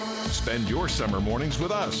Spend your summer mornings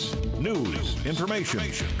with us. News, information,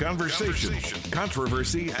 conversation,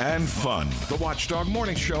 controversy, and fun. The Watchdog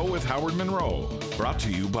Morning Show with Howard Monroe. Brought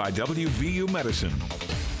to you by WVU Medicine.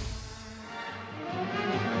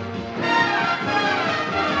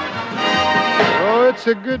 Oh, it's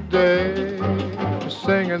a good day for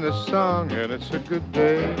singing this song, and it's a good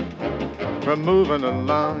day for moving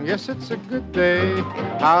along. Yes, it's a good day.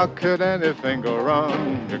 How could anything go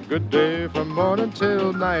wrong? A good day from morning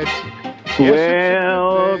till night.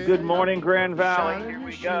 Well, good morning, Grand Valley. Here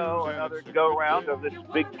we go. Another go-round of this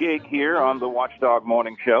big gig here on the Watchdog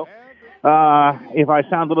Morning Show. If I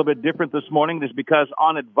sound a little bit different this morning, it's because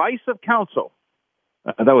on advice of counsel,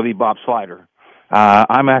 that would be Bob Slider,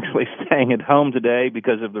 I'm actually staying at home today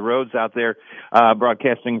because of the roads out there,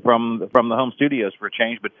 broadcasting from the home studios for a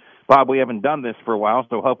change. But, Bob, we haven't done this for a while,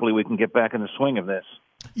 so hopefully we can get back in the swing of this.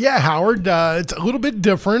 Yeah, Howard, it's a little bit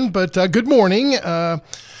different, but good morning.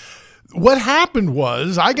 What happened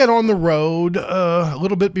was I got on the road a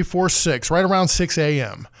little bit before 6, right around 6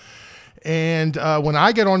 a.m. And when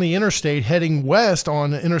I got on the interstate heading west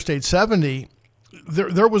on Interstate 70,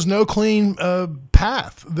 there was no clean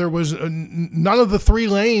path. There was none of the 3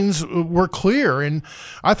 lanes were clear. And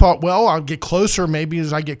I thought, well, I'll get closer. Maybe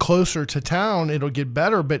as I get closer to town, it'll get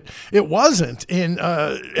better. But it wasn't. And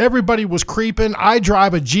everybody was creeping. I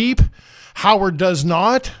drive a Jeep. Howard does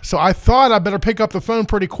not. So I thought I better pick up the phone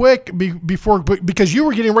pretty quick because you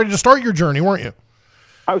were getting ready to start your journey, weren't you?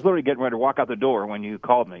 I was literally getting ready to walk out the door when you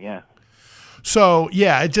called me, yeah. So,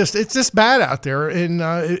 yeah, it's just bad out there. And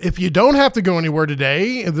if you don't have to go anywhere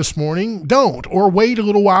today, this morning, don't. Or wait a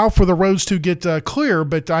little while for the roads to get clear.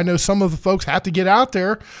 But I know some of the folks have to get out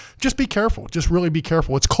there. Just be careful. Just really be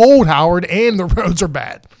careful. It's cold, Howard, and the roads are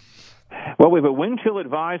bad. Well, we have a wind chill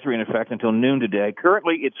advisory in effect until noon today.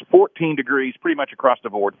 Currently, it's 14 degrees pretty much across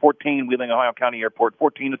the board. 14 Wheeling, Ohio County Airport,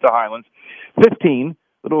 14 at the Highlands, 15,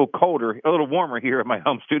 a little colder, a little warmer here at my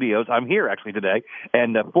home studios. I'm here actually today,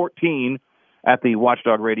 and 14 at the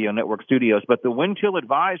Watchdog Radio Network studios. But the wind chill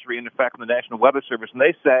advisory in effect from the National Weather Service, and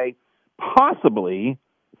they say possibly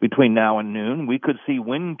between now and noon, we could see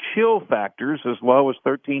wind chill factors as low as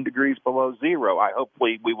 13 degrees below zero.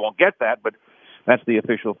 Hopefully we won't get that, but that's the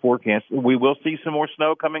official forecast. We will see some more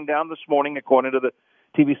snow coming down this morning, according to the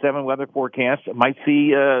TV7 weather forecast. Might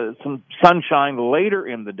see some sunshine later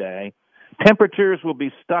in the day. Temperatures will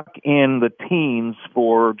be stuck in the teens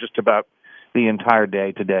for just about the entire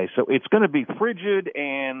day today. So it's going to be frigid,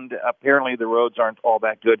 and apparently the roads aren't all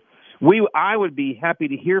that good. I would be happy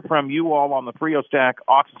to hear from you all on the Frio Stack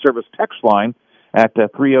Auction Service text line at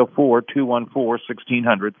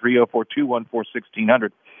 304-214-1600,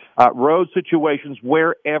 304-214-1600. Road situations,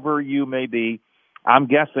 wherever you may be. I'm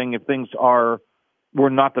guessing if things were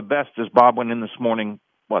not the best as Bob went in this morning,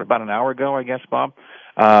 about an hour ago, I guess, Bob?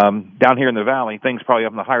 Down here in the valley, things probably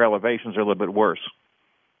up in the higher elevations are a little bit worse.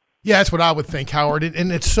 Yeah, that's what I would think, Howard.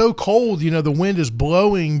 And it's so cold, the wind is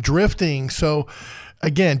blowing, drifting. So,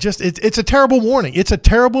 again, it's a terrible morning. It's a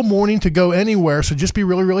terrible morning to go anywhere, so just be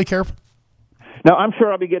really, really careful. Now, I'm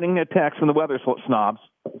sure I'll be getting a text from the weather snobs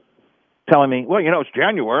telling me, well, it's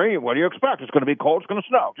January. What do you expect? It's going to be cold. It's going to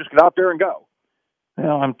snow. Just get out there and go.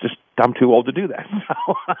 Well, I'm too old to do that.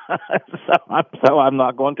 So I'm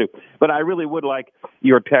not going to. But I really would like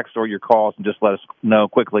your text or your calls and just let us know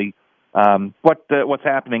quickly what's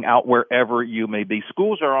happening out wherever you may be.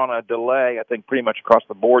 Schools are on a delay, I think, pretty much across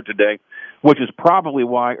the board today, which is probably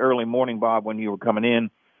why early morning, Bob, when you were coming in,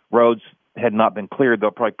 roads had not been cleared.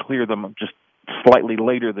 They'll probably clear them just slightly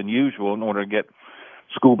later than usual in order to get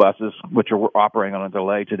school buses, which are operating on a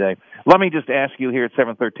delay today. Let me just ask you here at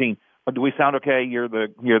 7:13. Do we sound okay? You're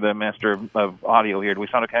the master of audio here. Do we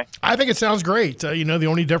sound okay? I think it sounds great. The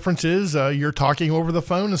only difference is you're talking over the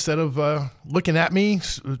phone instead of looking at me,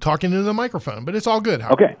 talking into the microphone. But it's all good,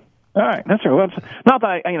 Howard. Okay. All right. That's right. Well, it's not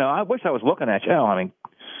that I wish I was looking at you. I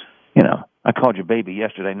called you baby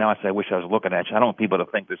yesterday. Now I say I wish I was looking at you. I don't want people to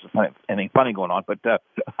think there's anything funny going on, but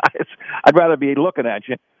I'd rather be looking at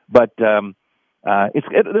you. But this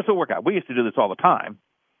will work out. We used to do this all the time.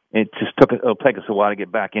 It'll take us a while to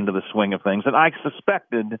get back into the swing of things. And I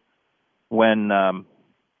suspected when the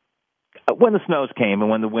snows came and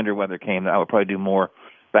when the winter weather came that I would probably do more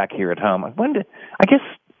back here at home. When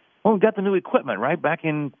we got the new equipment, right? Back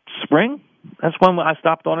in spring? That's when I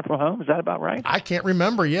stopped on it from home. Is that about right? I can't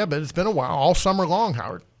remember, but it's been a while. All summer long,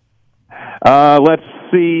 Howard. Let's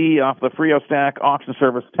see. Off the Frio Stack Auction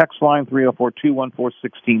Service text line,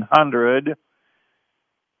 304-214-1600.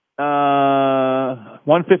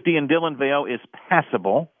 150 in Dillonvale is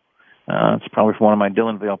passable. It's probably for one of my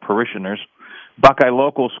Dillonvale parishioners. Buckeye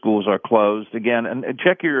local schools are closed again, and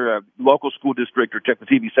check your local school district or check the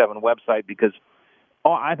TV7 website because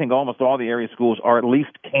I think almost all the area schools are at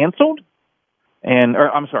least canceled,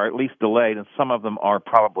 at least delayed, and some of them are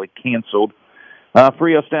probably canceled.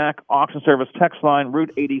 Frio Stack, Auction Service text line,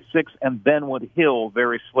 Route 86, and Benwood Hill,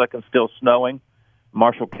 very slick and still snowing.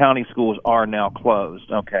 Marshall County schools are now closed.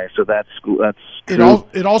 Okay, so that's school.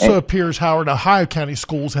 It also appears, Howard, Ohio County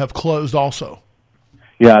schools have closed also.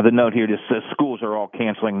 Yeah, the note here just says schools are all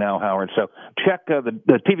canceling now, Howard. So check the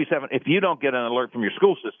TV7. If you don't get an alert from your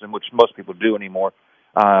school system, which most people do anymore,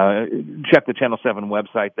 check the Channel 7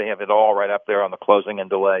 website. They have it all right up there on the closing and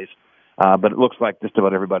delays. But it looks like just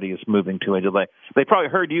about everybody is moving to a delay. They probably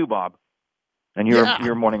heard you, Bob, and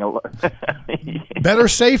your morning alert. Better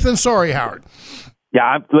safe than sorry, Howard.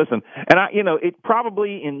 Yeah, listen, and it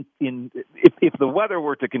probably if the weather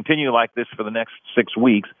were to continue like this for the next 6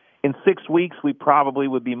 weeks, in 6 weeks we probably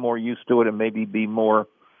would be more used to it and maybe be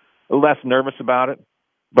less nervous about it.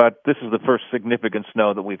 But this is the first significant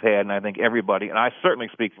snow that we've had, and I think everybody, and I certainly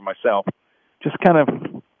speak for myself, just kind of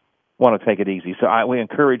want to take it easy. So we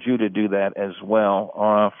encourage you to do that as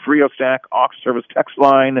well. Frio Stack, Auction Service text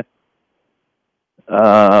line.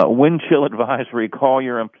 Wind chill advisory, call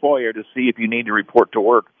your employer to see if you need to report to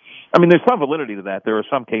work. I mean, there's some validity to that. There are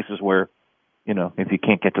some cases where, if you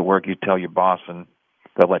can't get to work, you tell your boss and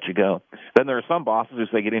they'll let you go. Then there are some bosses who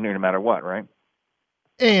say get in here no matter what, right?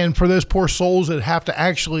 And for those poor souls that have to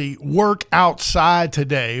actually work outside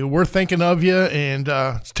today, we're thinking of you, and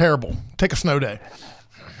it's terrible. Take a snow day.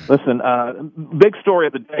 Listen, big story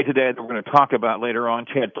of the day today that we're going to talk about later on.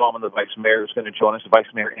 Chad Tallman, the vice mayor, is going to join us, the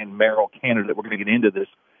vice mayor and mayoral candidate. We're going to get into this.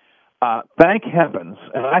 Thank heavens,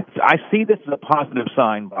 and I see this as a positive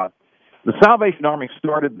sign, Bob. The Salvation Army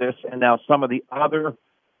started this, and now some of the other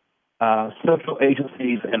social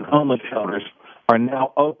agencies and homeless shelters are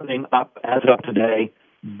now opening up as of today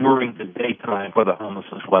during the daytime for the homeless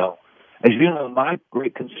as well. As you know, my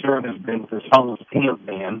great concern has been with this homeless camp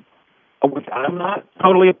ban, which I'm not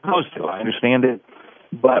totally opposed to. I understand it.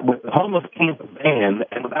 But with the homeless camp ban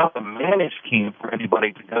and without the managed camp for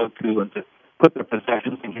anybody to go to and to put their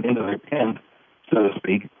possessions and get into their tent, so to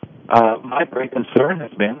speak, my great concern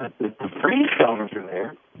has been that the free shelters are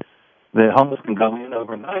there. The homeless can go in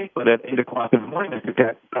overnight, but at 8 o'clock in the morning, they could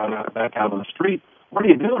get back out on the street. What are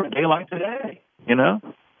you doing a day like today,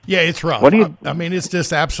 Yeah, it's rough. I mean, it's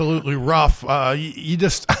just absolutely rough. You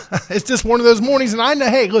just, it's just one of those mornings. And I know,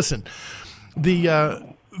 hey, listen,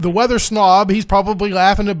 the weather snob, he's probably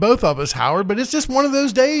laughing at both of us, Howard. But it's just one of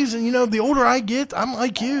those days. And the older I get, I'm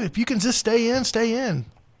like you. If you can just stay in, stay in.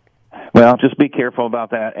 Well, just be careful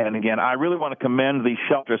about that. And again, I really want to commend these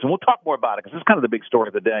shelters, and we'll talk more about it because it's kind of the big story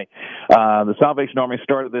of the day. The Salvation Army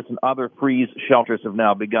started this, and other freeze shelters have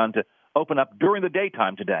now begun to open up during the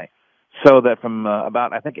daytime today. So that from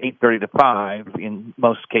about, I think, 8:30 to 5, in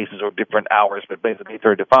most cases, or different hours, but basically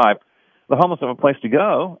 8:30 to 5, the homeless have a place to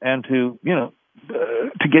go and to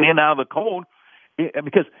get in and out of the cold,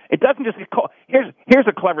 because it doesn't just get cold. Here's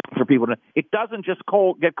a clever thing for people to know. It doesn't just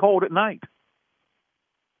get cold at night.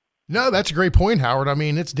 No, that's a great point, Howard. I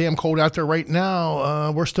mean, it's damn cold out there right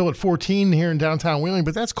now. We're still at 14 here in downtown Wheeling,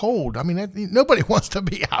 but that's cold. I mean, nobody wants to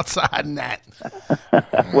be outside in that.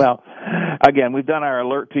 Well, again, we've done our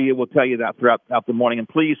alert to you. We'll tell you that throughout the morning. And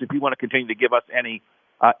please, if you want to continue to give us any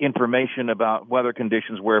information about weather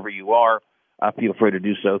conditions wherever you are, feel free to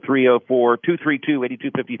do so.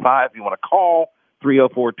 304-232-8255 if you want to call,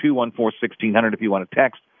 304-214-1600 if you want to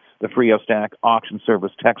text, the Frio Stack Auction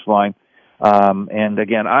Service text line. And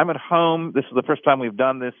again, I'm at home. This is the first time we've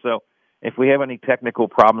done this, so if we have any technical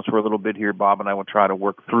problems for a little bit here, Bob and I will try to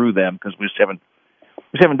work through them because we just haven't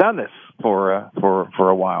done this for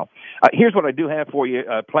a while. Here's what I do have for you.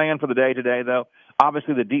 Plan for the day today, though.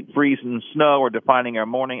 Obviously, the deep freeze and snow are defining our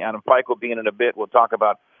morning. Adam Pike will be in a bit. We'll talk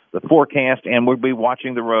about the forecast, and we'll be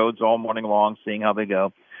watching the roads all morning long, seeing how they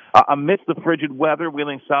go. Amidst the frigid weather,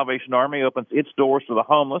 Wheeling Salvation Army opens its doors to the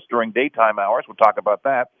homeless during daytime hours. We'll talk about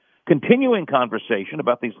that. Continuing conversation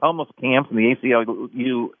about these homeless camps and the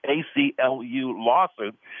ACLU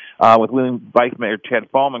lawsuit with Wheeling Vice Mayor Chad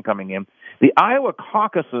Tallman coming in. The Iowa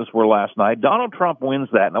caucuses were last night. Donald Trump wins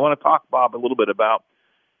that. And I want to talk, Bob, a little bit about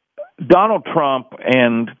Donald Trump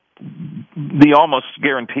and the almost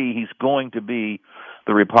guarantee he's going to be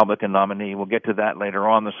the Republican nominee. We'll get to that later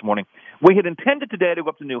on this morning. We had intended today to go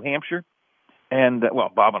up to New Hampshire. And,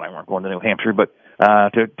 Bob and I weren't going to New Hampshire, but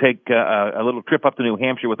to take a little trip up to New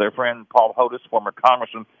Hampshire with our friend Paul Hodes, former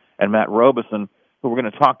congressman, and Matt Robeson, who were going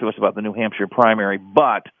to talk to us about the New Hampshire primary.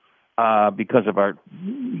 But because of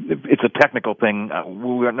it's a technical thing,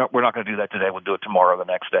 we're not going to do that today. We'll do it tomorrow or the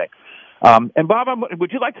next day. And Bob,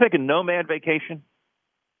 would you like to take a nomad vacation?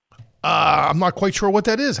 I'm not quite sure what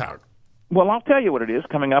that is, Howard. Well, I'll tell you what it is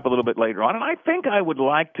coming up a little bit later on, and I think I would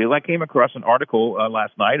like to. I came across an article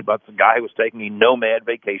last night about the guy who was taking a nomad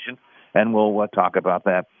vacation, and we'll talk about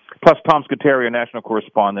that. Plus, Tom Scutario, national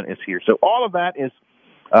correspondent, is here. So all of that is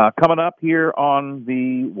coming up here on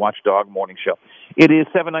the Watchdog Morning Show. It is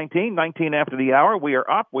 7:19, 19 after the hour. We are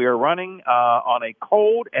up. We are running on a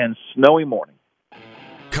cold and snowy morning.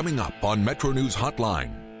 Coming up on Metro News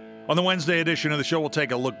Hotline. On the Wednesday edition of the show, we'll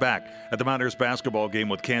take a look back at the Mountaineers basketball game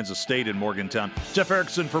with Kansas State in Morgantown. Jeff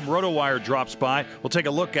Erickson from RotoWire drops by. We'll take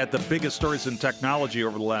a look at the biggest stories in technology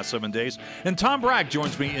over the last 7 days. And Tom Bragg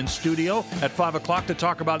joins me in studio at 5 o'clock to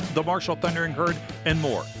talk about the Marshall Thundering Herd and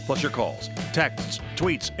more. Plus your calls, texts,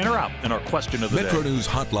 tweets, in or out, and our question of the Metro day. News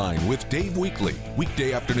Hotline with Dave Weekley.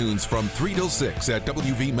 Weekday afternoons from 3 till 6 at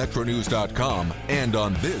WVMetroNews.com and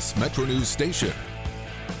on this Metro News station.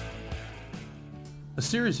 A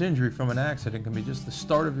serious injury from an accident can be just the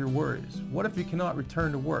start of your worries. What if you cannot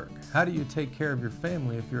return to work? How do you take care of your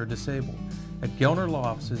family if you're disabled? At Gelner Law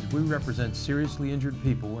Offices, we represent seriously injured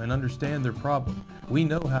people and understand their problem. We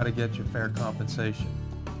know how to get you fair compensation.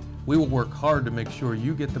 We will work hard to make sure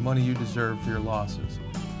you get the money you deserve for your losses.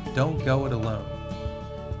 Don't go it alone.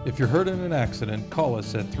 If you're hurt in an accident, call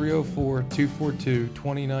us at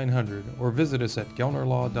 304-242-2900 or visit us at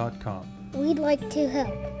gelnerlaw.com. We'd like to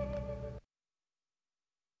help.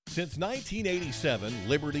 Since 1987,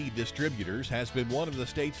 Liberty Distributors has been one of the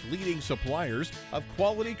state's leading suppliers of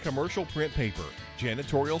quality commercial print paper,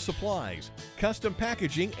 janitorial supplies, custom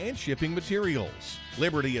packaging, and shipping materials.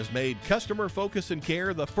 Liberty has made customer focus and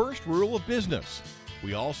care the first rule of business.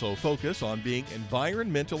 We also focus on being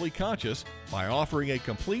environmentally conscious by offering a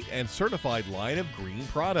complete and certified line of green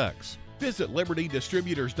products. Visit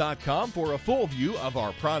libertydistributors.com for a full view of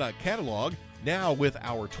our product catalog, now with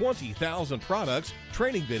our 20,000 products,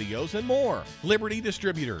 training videos, and more. Liberty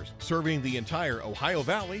Distributors, serving the entire Ohio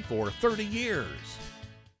Valley for 30 years.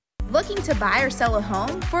 Looking to buy or sell a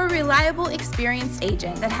home? For a reliable, experienced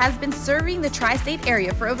agent that has been serving the tri-state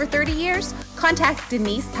area for over 30 years, contact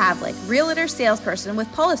Denise Pavlik, Realtor Salesperson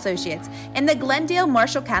with Poll Associates in the Glendale,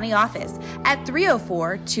 Marshall County office at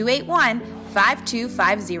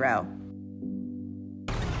 304-281-5250.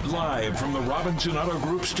 Live from the Robinson Auto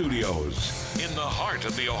Group studios in the heart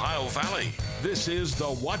of the Ohio Valley, this is the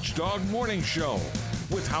Watchdog Morning Show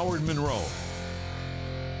with Howard Monroe.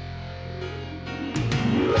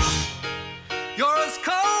 You're as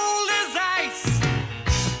cold as ice.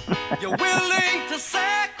 You're willing to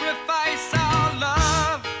sacrifice our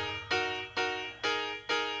love.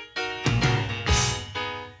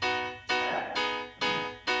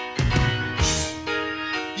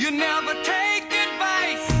 You never take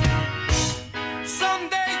advice.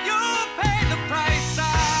 Someday you'll pay the price,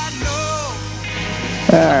 I know.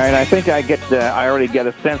 All right, I think I already get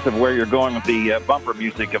a sense of where you're going with the bumper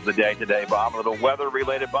music of the day today, Bob. A little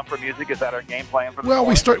weather-related bumper music. Is that our game plan for the Well,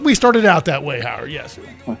 we started out that way, Howard, yes.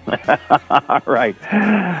 All right.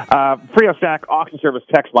 Frio Stack Auction Service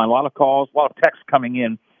text line. A lot of calls, a lot of texts coming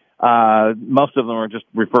in. Most of them are just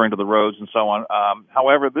referring to the roads and so on.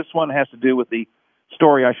 However, this one has to do with the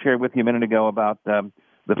story I shared with you a minute ago about the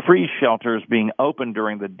freeze shelters being open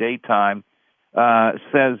during the daytime.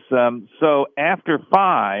 Says so after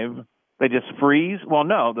 5 they just freeze. Well,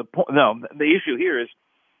 no. The issue here is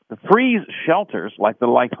the freeze shelters, like the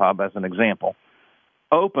Life Hub as an example,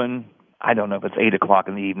 open. I don't know if it's 8 o'clock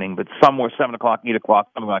in the evening, but somewhere 7 o'clock, 8 o'clock,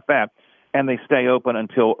 something like that, and they stay open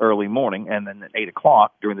until early morning. And then at 8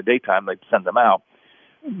 o'clock during the daytime, they send them out.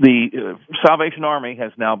 The Salvation Army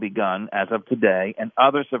has now begun as of today, and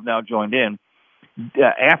others have now joined in.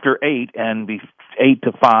 After 8 and 8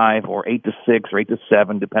 to 5 or 8 to 6 or 8 to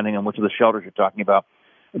 7, depending on which of the shelters you're talking about,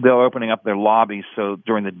 they're opening up their lobbies so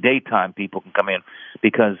during the daytime people can come in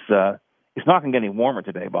because it's not going to get any warmer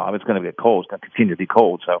today, Bob. It's going to get cold. It's going to continue to be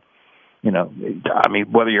cold. So, I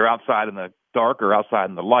mean, whether you're outside in the dark or outside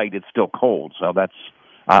in the light, it's still cold. So that's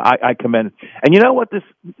I commend it. And you know what?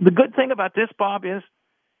 The good thing about this, Bob, is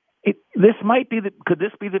this might be could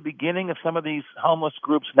this be the beginning of some of these homeless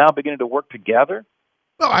groups now beginning to work together?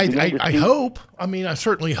 Well, I hope. I mean, I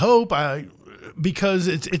certainly hope. Because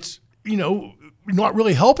it's not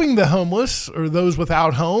really helping the homeless or those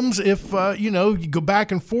without homes if you go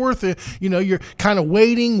back and forth. You're kind of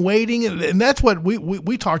waiting, and that's what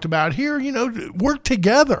we talked about here. Work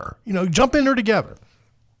together. Jump in there together.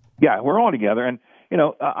 Yeah, we're all together, and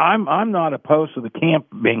I'm not opposed to the camp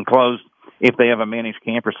being closed if they have a managed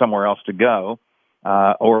camp or somewhere else to go,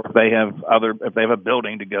 or if they have a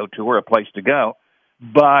building to go to or a place to go.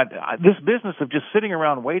 But this business of just sitting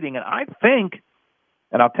around waiting, and I think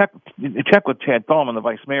and I'll check with Chad Coleman, the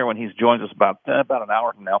vice mayor, when he joins us about an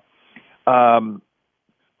hour from now.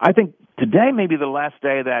 I think today may be the last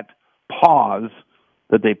day that pause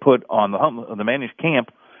that they put on the managed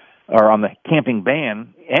camp or on the camping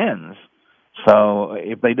ban ends. So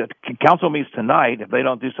if council meets tonight, if they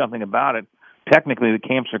don't do something about it, technically the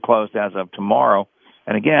camps are closed as of tomorrow.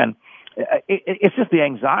 And again, it's just the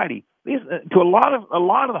anxiety. To a lot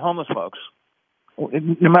of the homeless folks,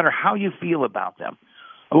 no matter how you feel about them,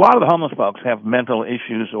 a lot of the homeless folks have mental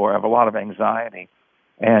issues or have a lot of anxiety.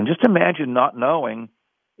 And just imagine not knowing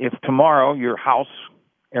if tomorrow your house,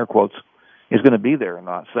 air quotes, is going to be there or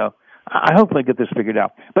not. So I hope they get this figured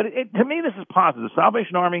out. But to me, this is positive. The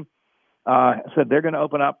Salvation Army said they're going to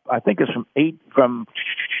open up. I think it's from 8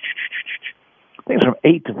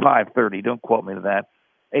 to 5:30. Don't quote me to that.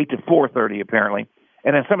 8 to 4:30 apparently.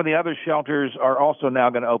 And then some of the other shelters are also now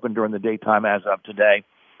going to open during the daytime as of today.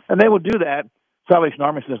 And they will do that. Salvation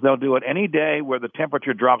Army says they'll do it any day where the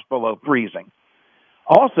temperature drops below freezing.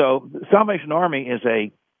 Also, Salvation Army is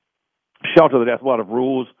a shelter that has a lot of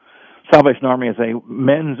rules. Salvation Army is a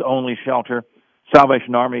men's-only shelter.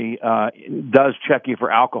 Salvation Army does check you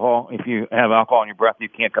for alcohol. If you have alcohol in your breath, you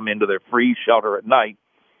can't come into their free shelter at night.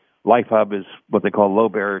 Life Hub is what they call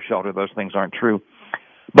low-barrier shelter. Those things aren't true.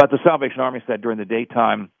 But the Salvation Army said during the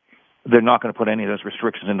daytime, they're not going to put any of those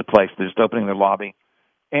restrictions into place. They're just opening their lobby.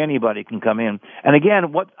 Anybody can come in. And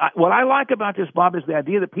again, what I like about this, Bob, is the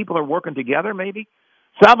idea that people are working together maybe.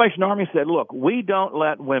 Salvation Army said, look, we don't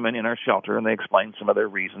let women in our shelter, and they explained some of their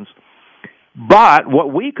reasons. But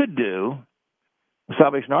what we could do, the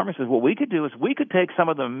Salvation Army says, what we could do is we could take some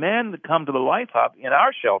of the men that come to the Life Hub in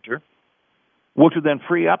our shelter, which would then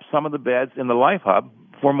free up some of the beds in the Life Hub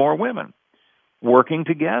for more women working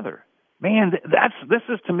together. Man, this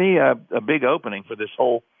is to me a big opening for this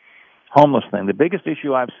whole homeless thing. The biggest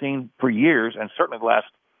issue I've seen for years, and certainly the last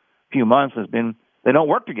few months, has been they don't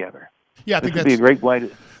work together. Yeah, I think this would be a great way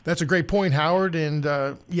to. That's a great point, Howard. And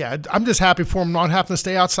I'm just happy for them not having to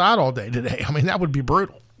stay outside all day today. I mean, that would be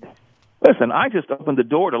brutal. Listen, I just opened the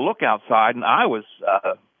door to look outside, and I was,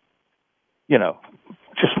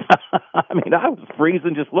 just I was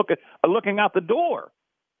freezing just looking out the door,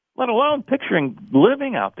 let alone picturing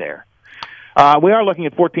living out there. We are looking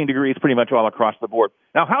at 14 degrees pretty much all across the board.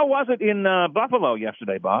 Now, how was it in Buffalo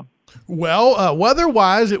yesterday, Bob? Well,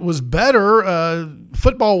 weather-wise, it was better.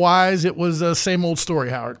 Football-wise, it was the same old story,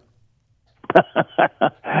 Howard.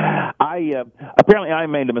 Apparently I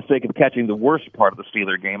made the mistake of catching the worst part of the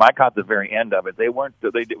Steeler game. I caught the very end of it. They weren't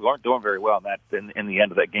doing very well in the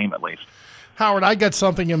end of that game, at least. Howard, I got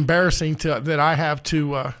something embarrassing that I have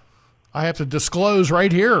to disclose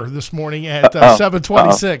right here this morning at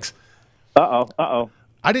 7:26. Uh-oh.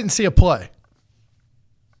 I didn't see a play.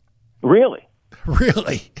 Really?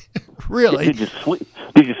 Really? Did you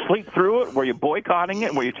sleep through it? Were you boycotting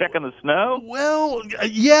it? Were you checking the snow? Well,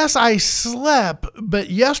 yes, I slept, but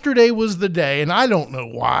yesterday was the day, and I don't know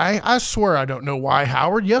why. I swear I don't know why,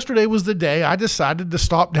 Howard. Yesterday was the day I decided to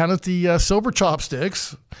stop down at the Silver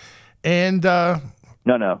Chopsticks, and No.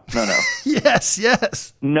 Yes.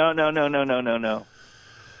 No.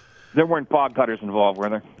 There weren't fog cutters involved, were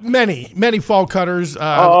there? Many fog cutters.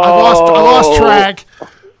 I lost track,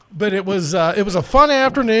 but it was a fun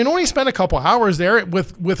afternoon. Only spent a couple hours there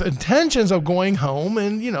with intentions of going home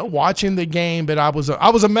and watching the game. But I was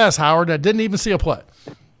a mess, Howard. I didn't even see a play.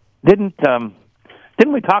 Didn't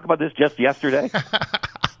we talk about this just yesterday?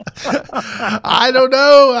 I don't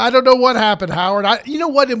know what happened, Howard. You know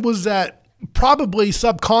what? It was that probably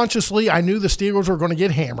subconsciously I knew the Steelers were going to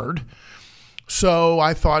get hammered. So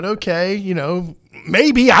I thought, okay,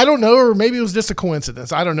 maybe, I don't know, or maybe it was just a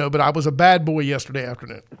coincidence. I don't know, but I was a bad boy yesterday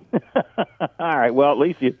afternoon. All right. Well, at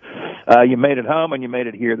least you made it home and you made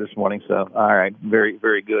it here this morning. So, all right. Very,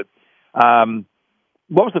 very good. What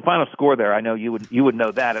was the final score there? I know you would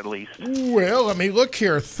know that at least. Well, let me look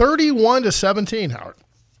here. 31-17, Howard.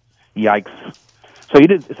 Yikes. So you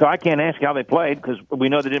did. So I can't ask you how they played because we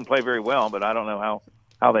know they didn't play very well, but I don't know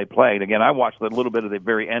how they played. Again, I watched a little bit of the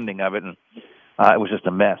very ending of it, and it was just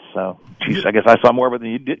a mess. So, geez, I guess I saw more of it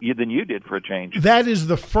than you did for a change. That is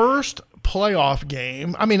the first playoff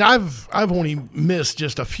game. I mean, I've only missed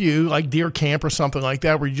just a few, like Deer Camp or something like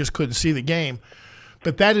that, where you just couldn't see the game.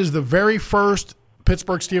 But that is the very first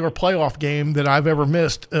Pittsburgh Steelers playoff game that I've ever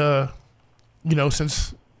missed.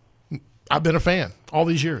 Since I've been a fan all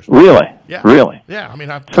these years. Really? Yeah. Really? Yeah. I mean,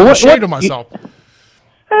 I'm ashamed of myself.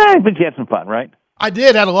 But you had some fun, right? I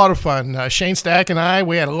did. Had a lot of fun. Shane Stack and I,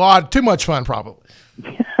 we had too much fun probably.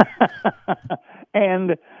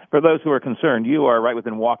 And for those who are concerned, you are right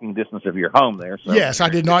within walking distance of your home there. So yes, I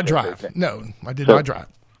did not drive. No, I did not drive.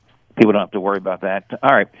 People don't have to worry about that.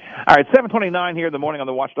 All right, 7:29 here in the morning on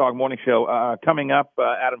the Watchdog Morning Show. Coming up,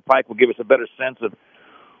 Adam Pike will give us a better sense of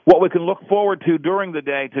what we can look forward to during the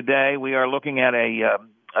day today. We are looking at a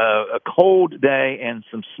cold day and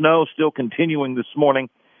some snow still continuing this morning.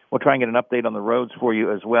 We'll try and get an update on the roads for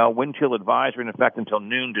you as well. Wind chill advisory in effect until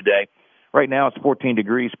noon today. Right now it's 14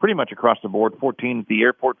 degrees pretty much across the board, 14 at the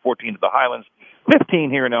airport, 14 at the Highlands, 15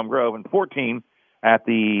 here in Elm Grove, and 14 at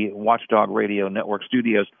the Watchdog Radio Network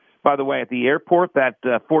studios. By the way, at the airport, that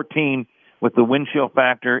 14 with the wind chill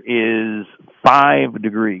factor is 5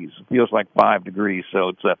 degrees. Feels like 5 degrees,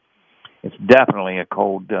 so it's definitely a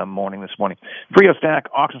cold morning this morning. Frio Stack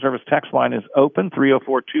Auction Service text line is open,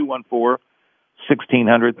 304-214-1600,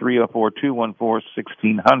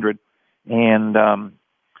 304-214-1600. And I'm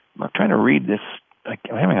trying to read this. I'm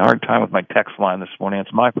having a hard time with my text line this morning.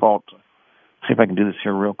 It's my fault. Let's see if I can do this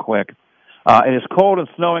here real quick. It is cold and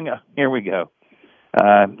snowing. Here we go.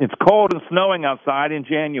 It's cold and snowing outside in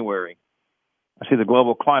January. I see the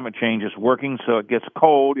global climate change is working, so it gets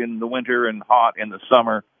cold in the winter and hot in the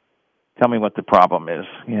summer. Tell me what the problem is.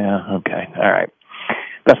 Yeah, okay, all right.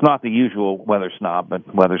 That's not the usual weather snob, but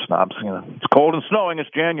weather snobs, it's cold and snowing, it's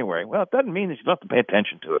January. Well, it doesn't mean that you don't have to pay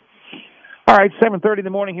attention to it. All right, 7:30 in the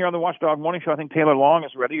morning here on the Watchdog Morning Show. I think Taylor Long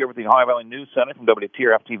is ready over at the Ohio Valley News Center from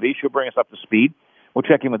WTRF-TV. She'll bring us up to speed. We'll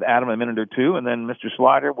check in with Adam in a minute or two, and then Mr.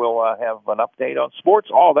 Slider will have an update on sports.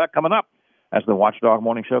 All that coming up as the Watchdog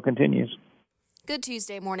Morning Show continues. Good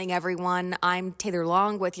Tuesday morning, everyone. I'm Taylor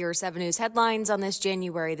Long with your 7 News headlines on this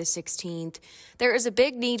January the 16th. There is a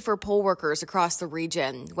big need for poll workers across the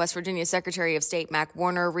region. West Virginia Secretary of State Mac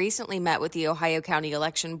Warner recently met with the Ohio County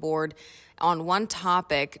Election Board. On one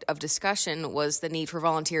topic of discussion was the need for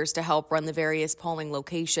volunteers to help run the various polling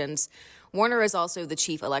locations. Warner is also the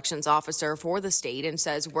chief elections officer for the state and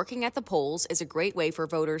says working at the polls is a great way for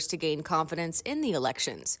voters to gain confidence in the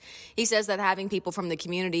elections. He says that having people from the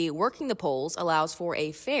community working the polls allows for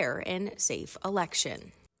a fair and safe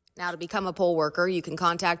election. Now, to become a poll worker, you can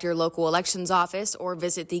contact your local elections office or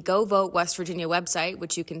visit the Go Vote West Virginia website,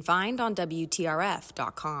 which you can find on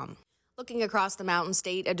WTRF.com. Looking across the Mountain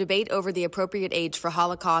State, a debate over the appropriate age for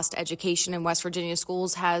Holocaust education in West Virginia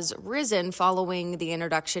schools has risen following the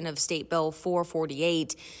introduction of State Bill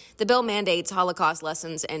 448. The bill mandates Holocaust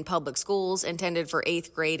lessons in public schools intended for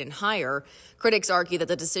 8th grade and higher. Critics argue that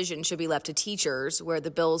the decision should be left to teachers, where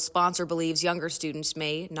the bill's sponsor believes younger students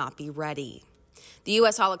may not be ready. The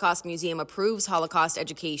U.S. Holocaust Museum approves Holocaust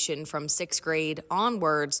education from 6th grade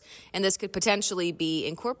onwards, and this could potentially be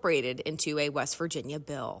incorporated into a West Virginia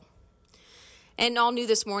bill. And all new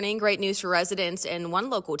this morning, great news for residents in one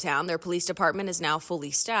local town. Their police department is now fully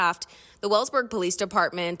staffed. The Wellsburg Police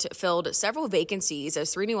Department filled several vacancies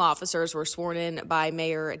as 3 new officers were sworn in by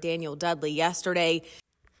Mayor Daniel Dudley yesterday.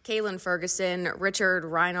 Kaylin Ferguson, Richard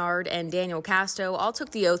Reinard, and Daniel Casto all took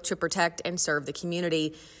the oath to protect and serve the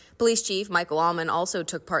community. Police Chief Michael Allman also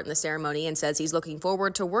took part in the ceremony and says he's looking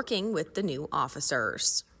forward to working with the new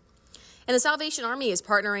officers. And the Salvation Army is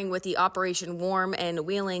partnering with the Operation Warm and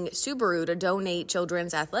Wheeling Subaru to donate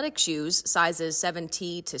children's athletic shoes, sizes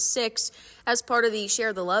 7T to 6, as part of the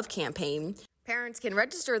Share the Love campaign. Parents can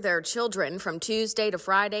register their children from Tuesday to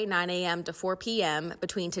Friday, 9 a.m. to 4 p.m.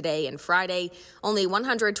 between today and Friday. Only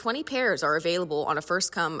 120 pairs are available on a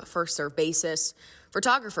first-come, first-served basis.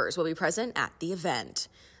 Photographers will be present at the event.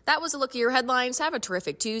 That was a look at your headlines. Have a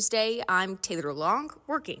terrific Tuesday. I'm Taylor Long,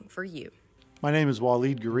 working for you. My name is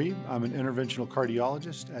Waleed Garib. I'm an interventional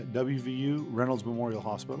cardiologist at WVU Reynolds Memorial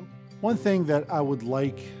Hospital. One thing that I would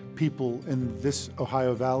like people in this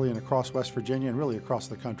Ohio Valley and across West Virginia and really across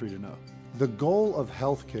the country to know, the goal of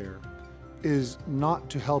healthcare is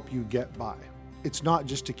not to help you get by. It's not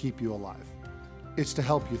just to keep you alive. It's to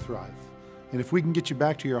help you thrive. And if we can get you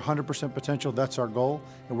back to your 100% potential, that's our goal,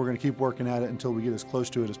 and we're going to keep working at it until we get as close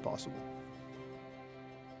to it as possible.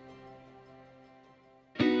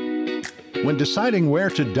 When deciding where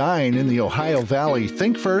to dine in the Ohio Valley,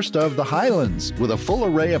 think first of the Highlands, with a full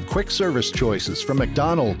array of quick service choices from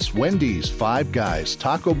McDonald's, Wendy's, Five Guys,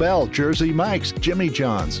 Taco Bell, Jersey Mike's, Jimmy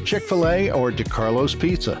John's, Chick-fil-A, or DeCarlo's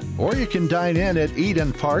Pizza. Or you can dine in at Eat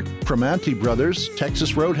and Park, Primanti Brothers,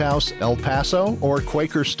 Texas Roadhouse, El Paso, or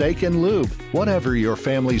Quaker Steak and Lube. Whatever your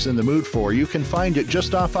family's in the mood for, you can find it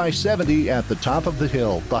just off I-70 at the top of the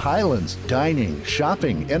hill. The Highlands, dining,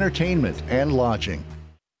 shopping, entertainment, and lodging.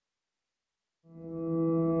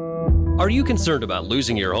 Are you concerned about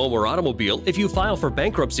losing your home or automobile if you file for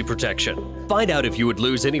bankruptcy protection? Find out if you would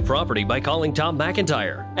lose any property by calling Tom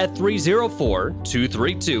McIntyre at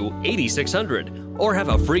 304-232-8600 or have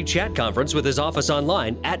a free chat conference with his office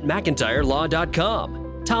online at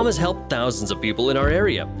McIntyreLaw.com. Tom has helped thousands of people in our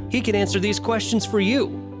area. He can answer these questions for you.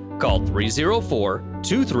 Call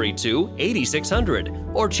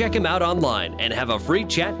 304-232-8600 or check him out online and have a free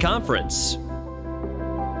chat conference.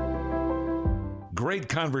 Great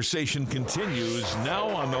conversation continues now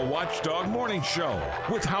on the Watchdog Morning Show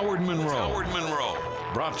with Howard Monroe.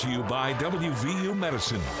 Brought to you by WVU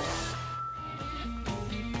Medicine.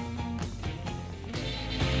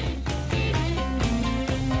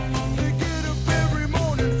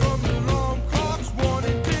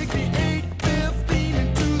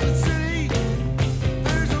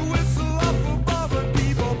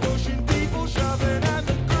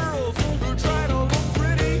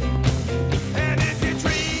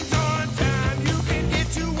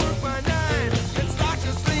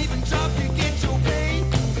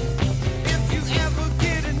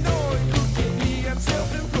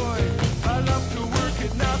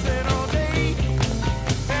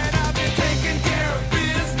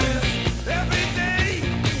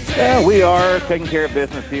 Yeah, we are taking care of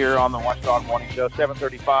business here on the Watchdog Morning Show.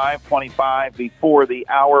 7:35, 25 before the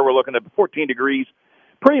hour. We're looking at 14 degrees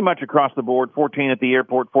pretty much across the board. 14 at the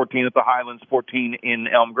airport, 14 at the Highlands, 14 in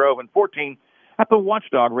Elm Grove, and 14 at the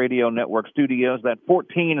Watchdog Radio Network studios. That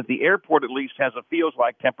 14 at the airport at least has a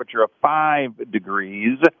feels-like temperature of 5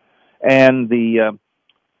 degrees. And the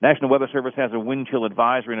National Weather Service has a wind chill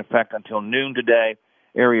advisory in effect until noon today.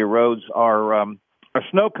 Area roads are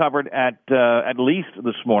snow-covered at least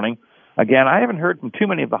this morning. Again, I haven't heard from too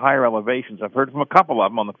many of the higher elevations. I've heard from a couple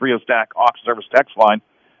of them on the Frio Stack Aux Service text line.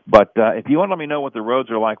 But if you want to let me know what the roads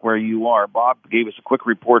are like where you are, Bob gave us a quick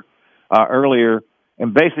report earlier.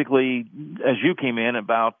 And basically, as you came in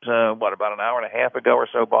about an hour and a half ago or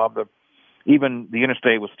so, Bob, even the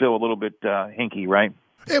interstate was still a little bit hinky, right?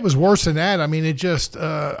 It was worse than that. I mean, it just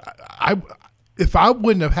if I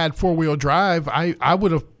wouldn't have had four-wheel drive, I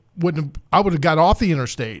would have got off the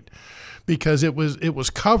interstate because it was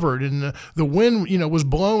covered and the wind, was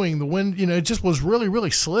blowing. The wind, it just was really,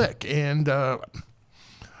 really slick. And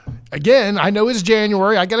again, I know it's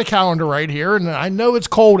January. I got a calendar right here, and I know it's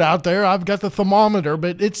cold out there. I've got the thermometer,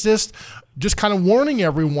 but it's just kind of warning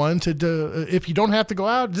everyone to if you don't have to go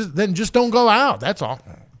out, then just don't go out. That's all.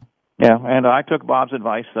 Yeah, and I took Bob's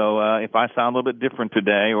advice. So if I sound a little bit different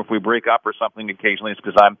today, or if we break up or something occasionally, it's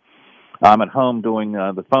because I'm at home doing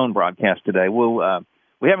the phone broadcast today.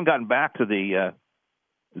 We haven't gotten back to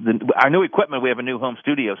our new equipment. We have a new home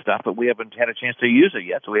studio stuff, but we haven't had a chance to use it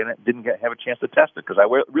yet, so we didn't have a chance to test it because I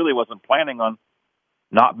really wasn't planning on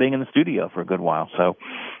not being in the studio for a good while. So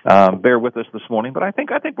bear with us this morning, but I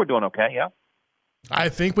think we're doing okay. Yeah, I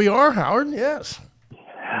think we are, Howard. Yes.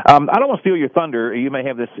 I don't want to steal your thunder. You may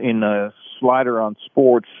have this in Slider on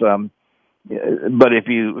Sports. But whether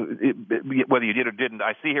you did or didn't,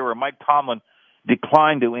 I see here where Mike Tomlin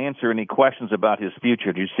declined to answer any questions about his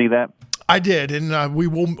future. Did you see that? I did, and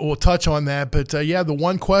we'll touch on that. But the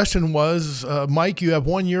one question was, Mike, you have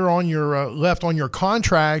 1 year on your left on your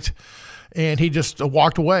contract, and he just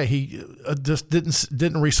walked away. He just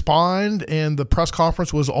didn't respond, and the press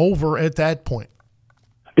conference was over at that point.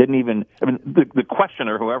 Didn't even. I mean, the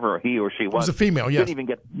questioner, whoever he or she was a female. Yes. Didn't even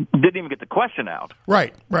get the question out.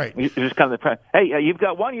 Right. It was just kind of hey, you've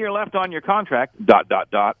got 1 year left on your contract. ...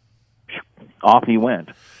 Off he went.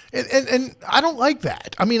 And I don't like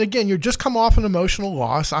that. I mean, again, you're just come off an emotional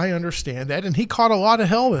loss. I understand that, and he caught a lot of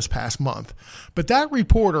hell this past month. But that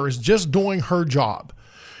reporter is just doing her job.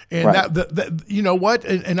 And right. that you know what?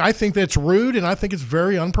 And I think that's rude, and I think it's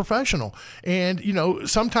very unprofessional. And,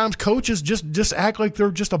 sometimes coaches just act like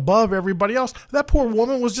they're just above everybody else. That poor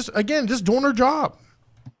woman was just doing her job.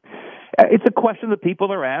 It's a question that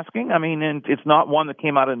people are asking. I mean, and it's not one that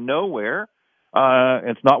came out of nowhere.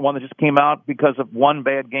 It's not one that just came out because of one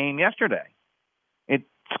bad game yesterday. It's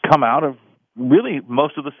come out of really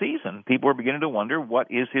most of the season. People are beginning to wonder what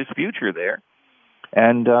is his future there.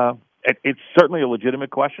 And it's certainly a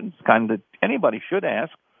legitimate question. It's kind of that anybody should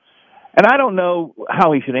ask. And I don't know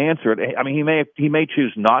how he should answer it. I mean, he may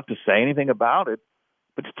choose not to say anything about it,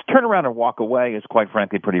 but to turn around and walk away is, quite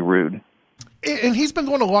frankly, pretty rude. And he's been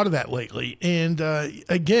doing a lot of that lately. And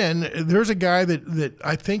again, there's a guy that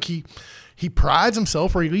I think he prides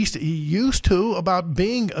himself, or at least he used to, about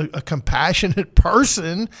being a compassionate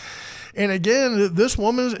person. And again, this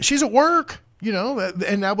woman, she's at work.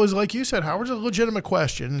 And that was, like you said, Howard's a legitimate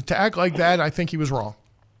question. To act like that, I think he was wrong.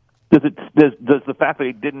 Does the fact that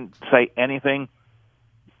he didn't say anything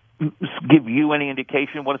give you any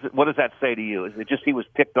indication? What does that say to you? Is it just he was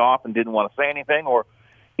ticked off and didn't want to say anything, or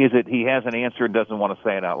is it he has an answer and doesn't want to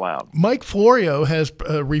say it out loud? Mike Florio has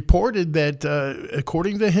reported that,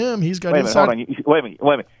 according to him, he's got inside. Hold on. Wait a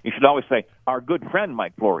minute. You should always say, our good friend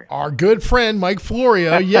Mike Florio. Our good friend Mike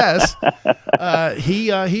Florio, yes.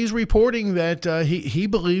 He's reporting that he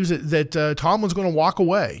believes that Tomlin's going to walk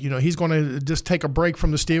away. He's going to just take a break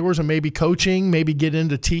from the Steelers and maybe coaching, maybe get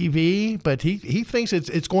into TV. But he thinks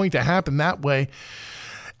it's going to happen that way.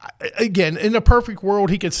 Again, in a perfect world,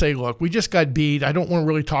 he could say, "Look, we just got beat. I don't want to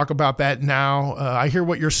really talk about that now. I hear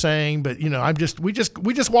what you're saying, but we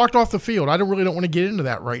just walked off the field. I don't want to get into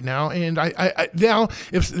that right now." And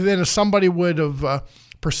if somebody would have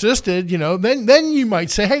persisted, then you might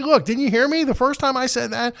say, "Hey, look, didn't you hear me the first time I said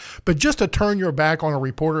that?" But just to turn your back on a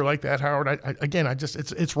reporter like that, Howard,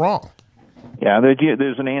 it's wrong. Yeah,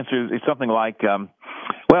 there's an answer. It's something like,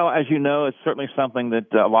 well, as you know, it's certainly something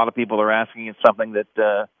that a lot of people are asking. It's something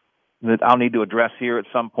that I'll need to address here at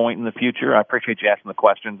some point in the future. I appreciate you asking the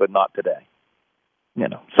question, but not today.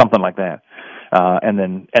 Something like that, and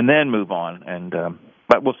then move on.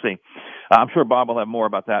 But we'll see. I'm sure Bob will have more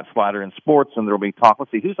about that slider in sports, and there will be talk.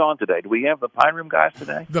 Let's see who's on today. Do we have the Pine Room guys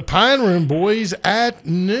today? The Pine Room boys at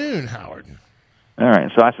noon, Howard. All right,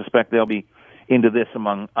 so I suspect they'll be into this,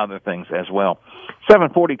 among other things, as well.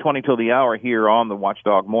 7:40, 20 till the hour here on the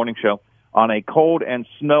Watchdog Morning Show on a cold and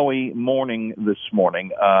snowy morning this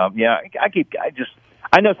morning. I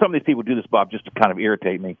know some of these people do this, Bob, just to kind of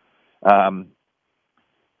irritate me.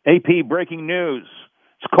 AP breaking news.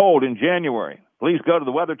 It's cold in January. Please go to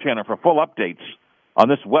the Weather Channel for full updates on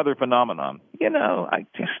this weather phenomenon. I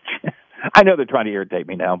know they're trying to irritate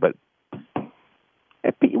me now, but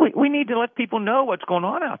we need to let people know what's going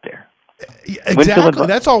on out there. Exactly.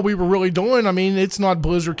 That's all we were really doing. I mean, it's not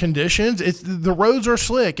blizzard conditions. It's the roads are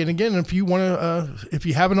slick, and again, if you want to, if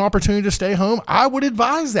you have an opportunity to stay home, I would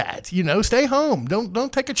advise that. Stay home.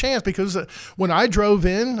 Don't take a chance, because when I drove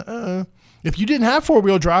in, if you didn't have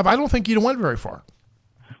 4-wheel drive, I don't think you'd have went very far.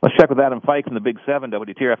 Let's check with Adam Fike from the Big 7,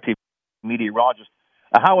 WTRF-TV meteorologist.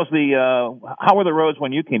 How were the roads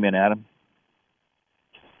when you came in, Adam?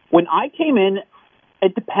 When I came in,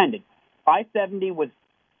 it depended. I-70 was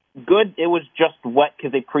good. It was just wet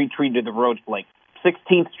because they pre-treated the roads. Like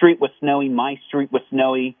 16th Street was snowy, my street was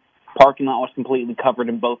snowy, parking lot was completely covered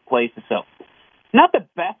in both places. So not the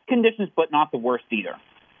best conditions, but not the worst either.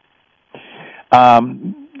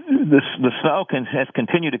 The snow has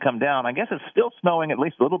continued to come down. I guess it's still snowing at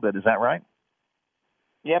least a little bit. Is that right?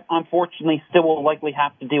 Yep. Unfortunately, still will likely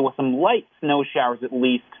have to deal with some light snow showers at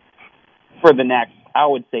least for the next, I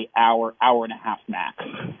would say, hour and a half max.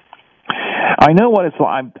 I know what it's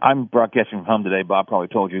like. I'm broadcasting from home today. Bob probably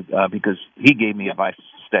told you because he gave me advice to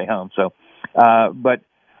stay home. So, but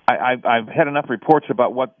I've had enough reports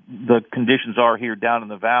about what the conditions are here down in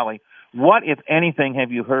the valley. What, if anything,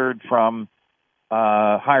 have you heard from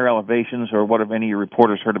higher elevations, or what have any of your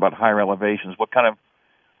reporters heard about higher elevations? What kind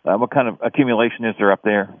of accumulation is there up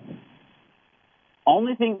there?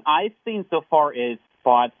 Only thing I've seen so far is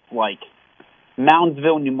spots like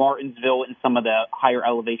Moundsville, New Martinsville, and some of the higher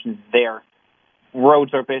elevations there.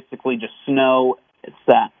 Roads are basically just snow. It's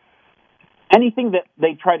anything that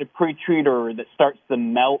they try to pre-treat or that starts to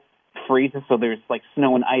melt freezes, so there's like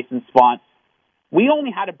snow and ice in spots. We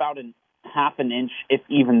only had about a half an inch, if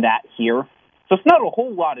even that, here. So it's not a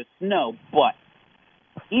whole lot of snow, but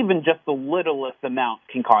even just the littlest amount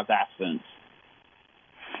can cause accidents.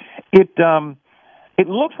 It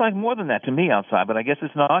looks like more than that to me outside, but I guess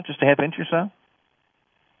it's not, just a half inch or so?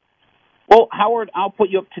 Well, Howard, I'll put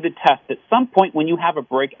you up to the test. At some point when you have a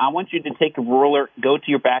break, I want you to take a ruler, go to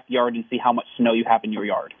your backyard, and see how much snow you have in your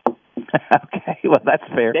yard. Okay, well, that's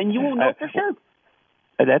fair. Then you will know for sure.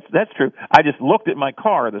 That's true. I just looked at my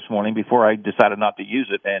car this morning before I decided not to use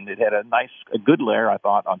it, and it had a good layer, I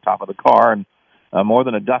thought, on top of the car, and more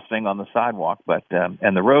than a dusting on the sidewalk. But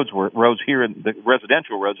and the roads here, the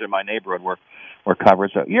residential roads in my neighborhood were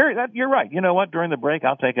covered. So you're right. You know what? During the break,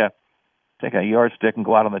 I'll take a yardstick and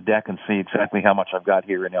go out on the deck and see exactly how much I've got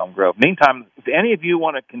here in Elm Grove. Meantime, if any of you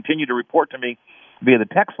want to continue to report to me via the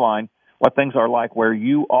text line what things are like where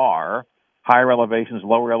you are, higher elevations,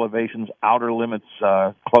 lower elevations, outer limits,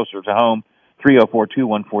 closer to home,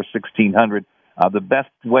 304-214-1600. The best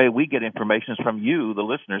way we get information is from you, the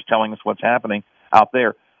listeners, telling us what's happening out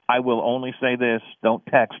there. I will only say this: don't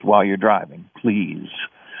text while you're driving, please.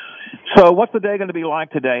 So what's the day going to be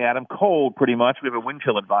like today, Adam? Cold, pretty much. We have a wind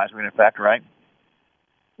chill advisory in effect, right?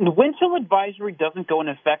 The wind chill advisory doesn't go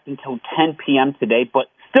into effect until 10 p.m. today, but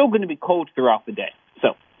still going to be cold throughout the day.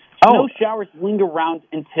 So snow showers linger around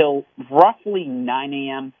until roughly 9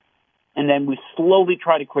 a.m., and then we slowly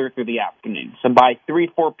try to clear through the afternoon. So by 3,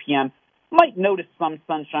 4 p.m., might notice some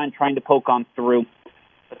sunshine trying to poke on through.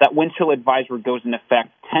 But that wind chill advisory goes into effect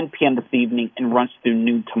 10 p.m. this evening and runs through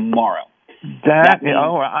noon tomorrow.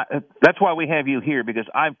 That's why we have you here, because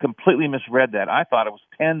I've completely misread that. I thought it was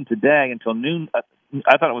 10 today until noon.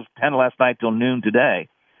 I thought it was 10 last night till noon today.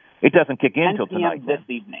 It doesn't kick in until tonight. 10 p.m. this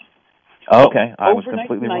evening. Okay, so I was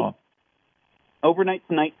completely wrong. Overnight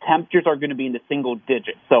tonight, temperatures are going to be in the single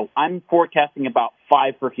digits. So I'm forecasting about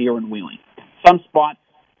 5 for here in Wheeling. Some spots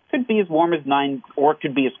could be as warm as 9 or it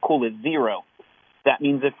could be as cool as 0. That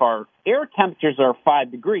means if our air temperatures are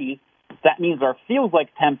 5 degrees, that means our feels-like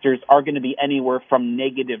temperatures are going to be anywhere from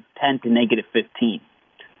 -10 to -15,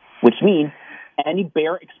 which means any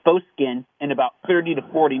bare exposed skin in about 30 to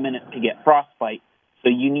 40 minutes could get frostbite, so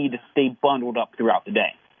you need to stay bundled up throughout the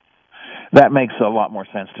day. That makes a lot more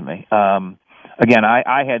sense to me. Again,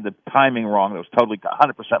 I had the timing wrong. It was totally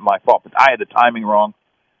 100% my fault, but I had the timing wrong,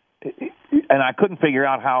 and I couldn't figure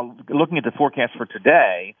out how, looking at the forecast for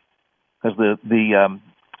today, because the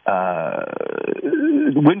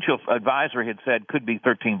wind chill advisory had said could be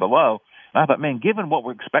 13 below. And I thought, man, given what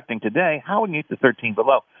we're expecting today, how would we get to 13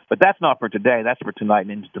 below? But that's not for today. That's for tonight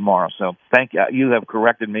and into tomorrow. So thank you. You have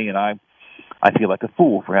corrected me, and I feel like a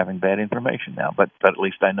fool for having bad information now, but at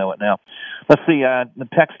least I know it now. Let's see, the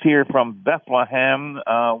text here from Bethlehem,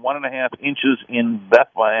 1.5 inches in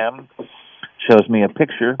Bethlehem, shows me a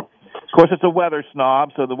picture. Of course, it's a weather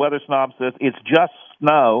snob, so the weather snob says it's just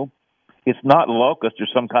snow. It's not locust or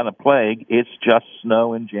some kind of plague. It's just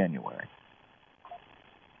snow in January.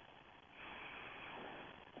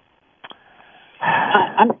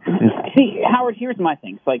 See, Howard, here's my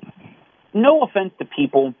thing. It's like, no offense to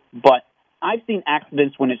people, but I've seen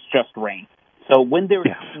accidents when it's just rain. So when there's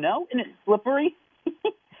snow and it's slippery,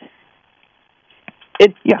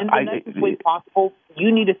 in the nicest way possible,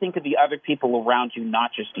 you need to think of the other people around you,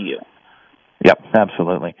 not just you. Yep,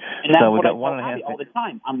 absolutely. And that's what I tell Abby all the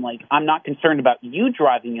time. I'm like, I'm not concerned about you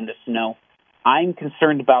driving in the snow. I'm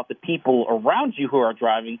concerned about the people around you who are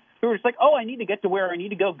driving, who are just like, oh, I need to get to where I need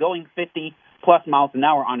to go going 50-plus miles an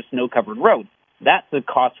hour on a snow-covered road. That's a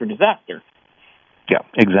cause for disaster. Yeah,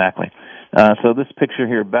 exactly. So this picture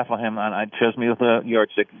here, Bethlehem, it shows me with a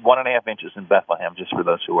yardstick, 1.5 inches in Bethlehem, just for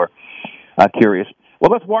those who are curious.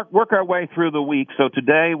 Well, let's work our way through the week. So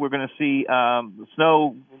today we're going to see the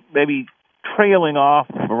snow maybe trailing off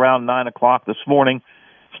around 9 o'clock this morning.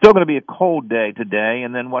 Still going to be a cold day today,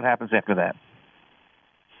 and then what happens after that?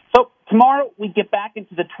 So tomorrow we get back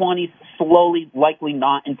into the 20s slowly, likely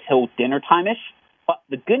not until dinner time-ish. But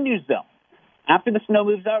the good news, though, after the snow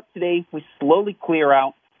moves out today, we slowly clear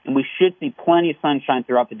out, and we should see plenty of sunshine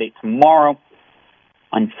throughout the day tomorrow.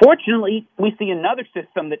 Unfortunately, we see another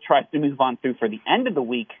system that tries to move on through for the end of the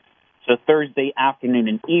week. So Thursday afternoon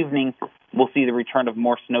and evening, we'll see the return of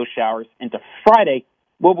more snow showers. Into Friday,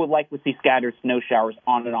 where we'll likely see scattered snow showers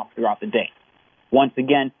on and off throughout the day. Once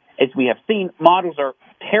again, as we have seen, models are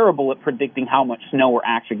terrible at predicting how much snow we're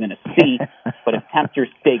actually going to see. But if temperatures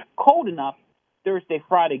stay cold enough, Thursday,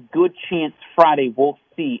 Friday, good chance Friday we'll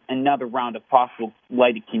see another round of possible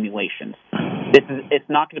light accumulations. It's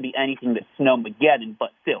not going to be anything that's Snowmageddon, but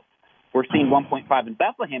still, we're seeing 1.5 in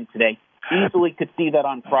Bethlehem today. Easily could see that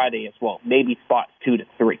on Friday as well, maybe spots 2 to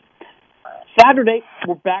 3. Saturday,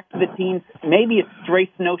 we're back to the teens, maybe a stray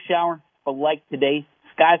snow shower, but like today,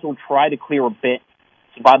 skies will try to clear a bit.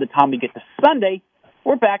 So by the time we get to Sunday,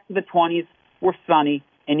 we're back to the 20s, we're sunny,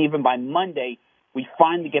 and even by Monday, we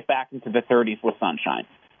finally get back into the 30s with sunshine.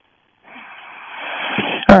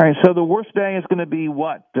 All right, so the worst day is going to be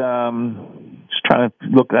what? Just trying to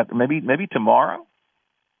look at maybe tomorrow?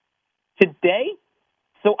 Today?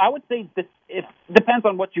 So I would say it depends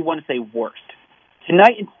on what you want to say worst.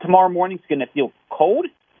 Tonight and tomorrow morning is going to feel cold.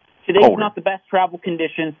 Today's not the best travel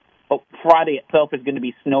conditions, but Friday itself is going to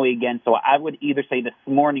be snowy again, so I would either say this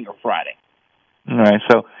morning or Friday. All right,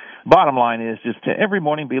 so bottom line is just to every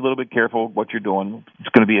morning be a little bit careful what you're doing. It's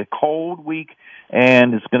going to be a cold week,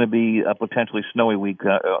 and it's going to be a potentially snowy week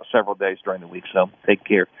several days during the week, so take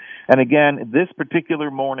care. And again, this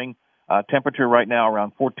particular morning, temperature right now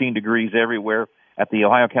around 14 degrees everywhere. At the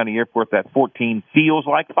Ohio County Airport, that 14 feels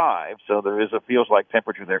like 5, so there is a feels like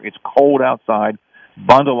temperature there. It's cold outside,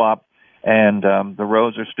 bundle up, and the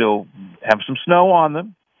roads are still have some snow on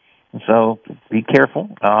them, so be careful.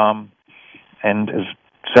 And as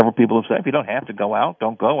several people have said, if you don't have to go out,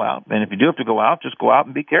 don't go out. And if you do have to go out, just go out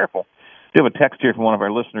and be careful. We have a text here from one of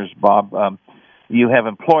our listeners, Bob. You have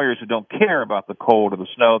employers who don't care about the cold or the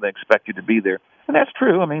snow. They expect you to be there. And that's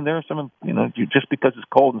true. I mean, there are some, just because it's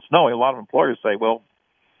cold and snowy, a lot of employers say, well,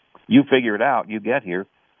 you figure it out. You get here.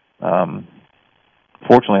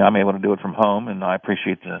 Fortunately, I'm able to do it from home, and I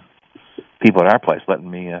appreciate people at our place letting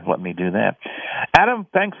me do that. Adam,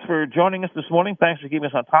 thanks for joining us this morning. Thanks for keeping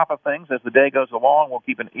us on top of things. As the day goes along, we'll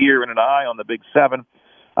keep an ear and an eye on the Big 7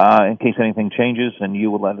 in case anything changes, and you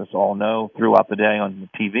will let us all know throughout the day on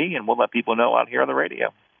the TV, and we'll let people know out here on the radio.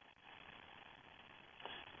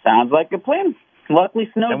 Sounds like a plan. Luckily,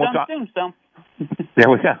 snow's done soon, so. There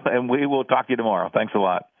we go, and we will talk to you tomorrow. Thanks a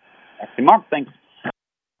lot. Mark, thanks.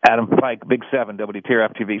 Adam Pike, Big 7,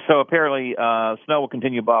 WTRF TV. So apparently snow will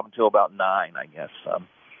continue, Bob, until about 9, I guess.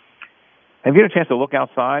 Have you had a chance to look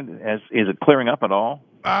outside? Is it clearing up at all?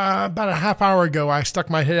 About a half hour ago, I stuck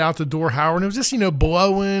my head out the door, Howard, and it was just,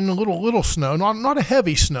 blowing, a little snow. Not a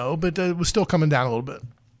heavy snow, but it was still coming down a little bit.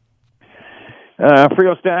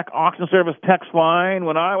 Frio Stack Auction Service text line.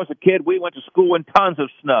 When I was a kid, we went to school in tons of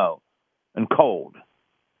snow and cold.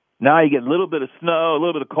 Now you get a little bit of snow, a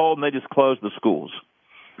little bit of cold, and they just close the schools.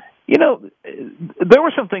 There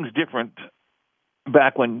were some things different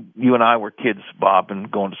back when you and I were kids, Bob, and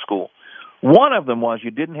going to school. One of them was you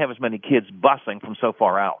didn't have as many kids busing from so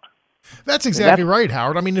far out. That's exactly right,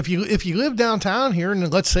 Howard. I mean, if you live downtown here,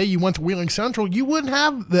 and let's say you went to Wheeling Central, you wouldn't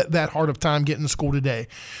have that hard of time getting to school today.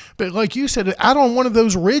 But like you said, out on one of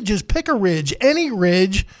those ridges, pick a ridge, any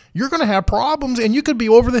ridge, you're going to have problems, and you could be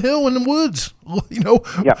over the hill in the woods.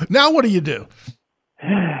 Yeah. Now what do you do?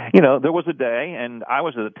 There was a day, and I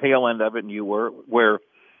was at the tail end of it, and you were, where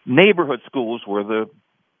neighborhood schools were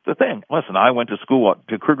the thing. Listen, I went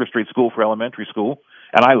to Kruger Street School for elementary school,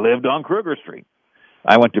 and I lived on Kruger Street.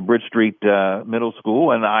 I went to Bridge Street Middle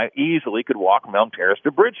School, and I easily could walk from Elm Terrace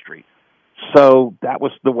to Bridge Street. So that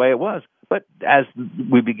was the way it was. But as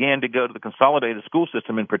we began to go to the consolidated school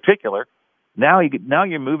system in particular, now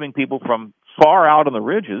you're moving people from far out on the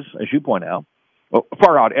ridges, as you point out, well,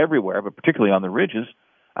 far out everywhere, but particularly on the ridges.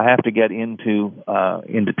 I have to get into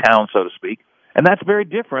town, so to speak. And that's very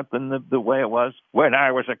different than the way it was when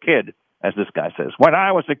I was a kid, as this guy says. When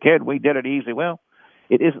I was a kid, we did it easy. Well,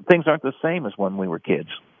 it isn't. Things aren't the same as when we were kids.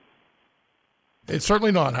 It's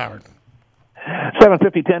certainly not, Howard.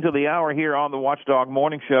 7:50, 10 to the hour here on the Watchdog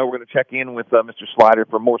Morning Show. We're going to check in with Mr. Slider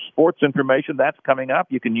for more sports information. That's coming up.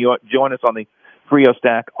 You can join us on the Frio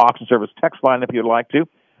Stack Auction Service text line if you'd like to.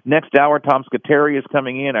 Next hour, Tom Scuteri is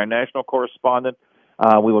coming in, our national correspondent.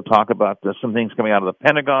 We will talk about some things coming out of the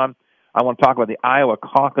Pentagon. I want to talk about the Iowa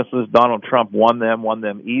caucuses. Donald Trump won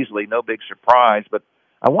them easily. No big surprise. But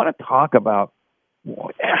I want to talk about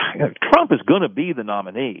Trump is going to be the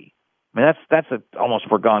nominee. I mean, that's an almost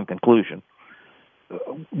foregone conclusion.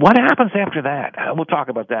 What happens after that? We'll talk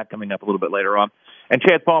about that coming up a little bit later on. And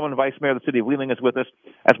Chad Paulman, Vice Mayor of the City of Wheeling, is with us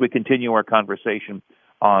as we continue our conversation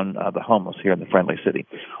on the homeless here in the Friendly City.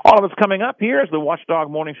 All of it's coming up here as the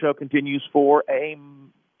Watchdog Morning Show continues for a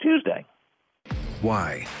Tuesday.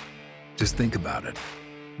 Why? Just think about it.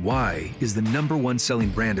 Why is the #1 selling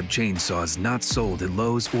brand of chainsaws not sold at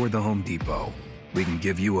Lowe's or the Home Depot? We can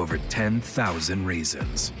give you over 10,000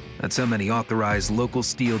 reasons. That's how many authorized local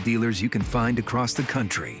steel dealers you can find across the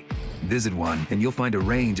country. Visit one and you'll find a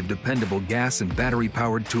range of dependable gas and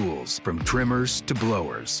battery-powered tools, from trimmers to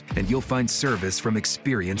blowers. And you'll find service from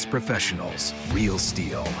experienced professionals. Real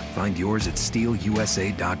steel. Find yours at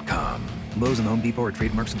steelusa.com. Lowe's and Home Depot are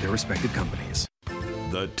trademarks of their respective companies.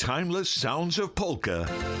 The timeless sounds of polka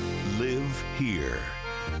live here.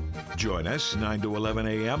 Join us 9 to 11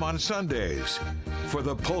 a.m. on Sundays for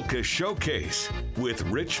the Polka Showcase with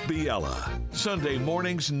Rich Biella. Sunday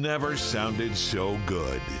mornings never sounded so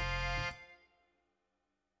good.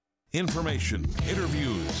 Information,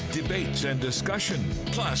 interviews, debates, and discussion,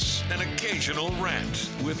 plus an occasional rant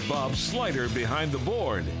with Bob Slider behind the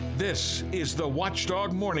board. This is the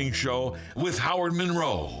Watchdog Morning Show with Howard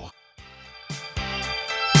Monroe.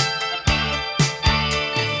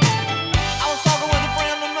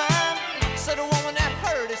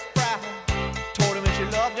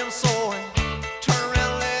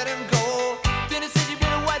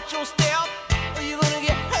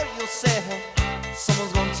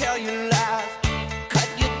 Someone's gonna tell you lies, cut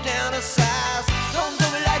you down to size. Don't do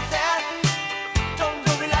me like that, don't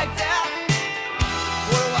do me like that.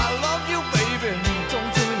 What if I love you, baby?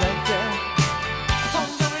 Don't do me like that,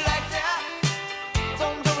 don't do me like that,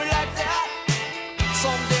 don't do me like that.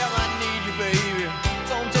 Someday I might need you, baby.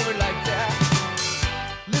 Don't do me like that.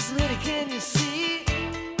 Listen, honey, can you see?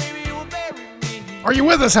 Baby, you will bury me. Are you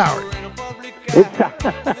with us, Howard?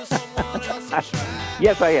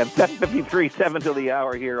 Yes, I am. 7:53, 7 to the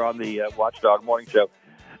hour here on the Watchdog Morning Show.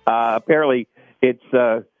 Apparently, it's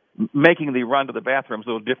making the run to the bathrooms a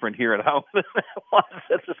little different here at home than it was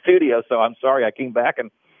at the studio. So I'm sorry. I came back and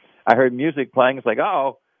I heard music playing. It's like,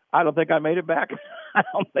 oh, I don't think I made it back. I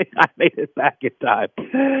don't think I made it back in time.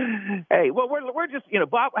 Hey, well, we're just,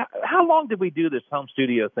 Bob, how long did we do this home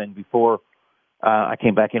studio thing before I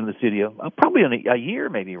came back into the studio? Probably in a year,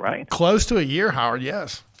 maybe, right? Close to a year, Howard,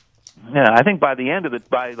 yes. Yeah, I think by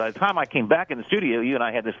the time I came back in the studio, you and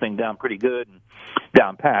I had this thing down pretty good and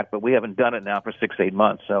down pat, but we haven't done it now for 6-8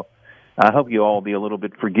 months. So I hope you all will be a little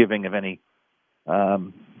bit forgiving of any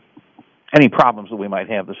problems that we might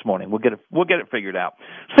have this morning. We'll get it figured out.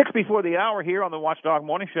 6 before the hour here on the Watchdog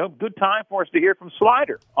Morning Show. Good time for us to hear from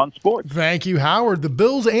Slider on sports. Thank you, Howard. The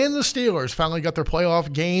Bills and the Steelers finally got their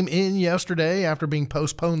playoff game in yesterday after being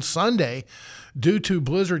postponed Sunday due to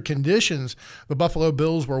blizzard conditions. The Buffalo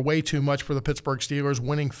Bills were way too much for the Pittsburgh Steelers,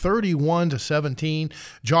 winning 31-17.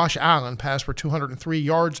 Josh Allen passed for 203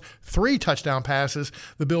 yards, 3 touchdown passes.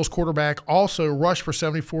 The Bills quarterback also rushed for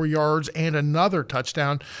 74 yards and another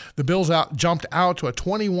touchdown. The Bills jumped out to a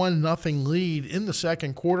 21-0 lead in the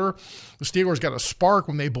second quarter. The Steelers got a spark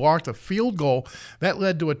when they blocked a field goal. That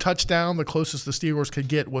led to a touchdown. The closest the Steelers could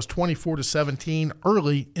get was 24-17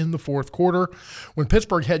 early in the fourth quarter. When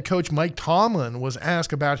Pittsburgh head coach Mike Tomlin was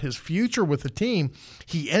asked about his future with the team,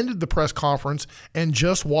 he ended the press conference and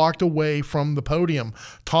just walked away from the podium.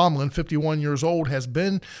 Tomlin, 51 years old, has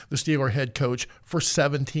been the Steelers head coach for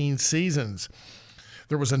 17 seasons.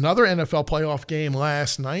 There was another NFL playoff game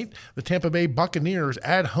last night. The Tampa Bay Buccaneers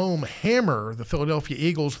at home hammer the Philadelphia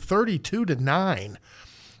Eagles 32-9.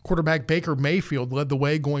 Quarterback Baker Mayfield led the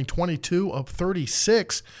way, going 22 of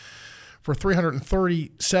 36 for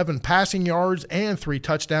 337 passing yards and 3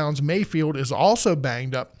 touchdowns. Mayfield is also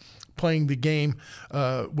banged up, playing the game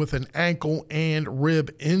with an ankle and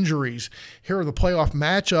rib injuries. Here are the playoff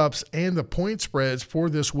matchups and the point spreads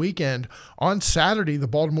for this weekend. On Saturday, the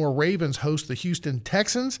Baltimore Ravens host the Houston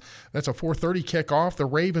Texans. That's a 4:30 kickoff. The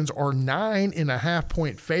Ravens are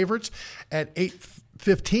 9.5-point favorites. At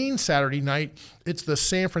 8:15 Saturday night, it's the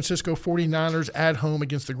San Francisco 49ers at home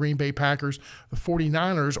against the Green Bay Packers. The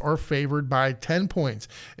 49ers are favored by 10 points.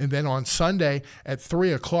 And then on Sunday at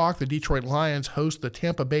 3 o'clock, the Detroit Lions host the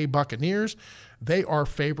Tampa Bay Buccaneers. They are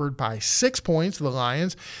favored by 6 points, the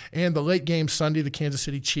Lions. And the late game Sunday, the Kansas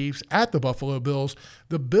City Chiefs at the Buffalo Bills.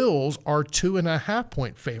 The Bills are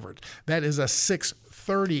 2.5-point favorites. That is a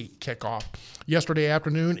 6:30 kickoff. Yesterday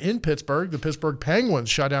afternoon in Pittsburgh, the Pittsburgh Penguins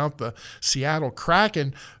shut out the Seattle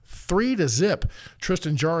Kraken 3-0.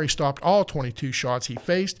 Tristan Jarry stopped all 22 shots he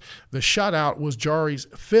faced. The shutout was Jarry's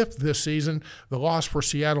 5th this season. The loss for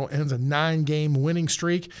Seattle ends a 9-game winning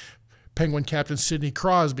streak. Penguin captain Sidney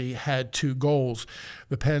Crosby had 2 goals.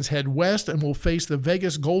 The Pens head west and will face the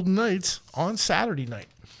Vegas Golden Knights on Saturday night.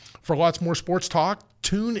 For lots more sports talk,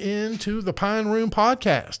 tune in to the Pine Room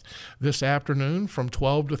podcast this afternoon from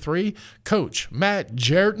 12 to 3. Coach, Matt,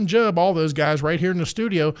 Jarrett, and Jub, all those guys right here in the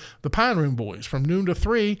studio, the Pine Room boys from noon to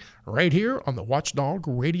 3, right here on the Watchdog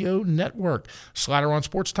Radio Network. Slider on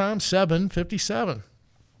Sports Time, 7:57.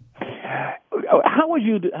 How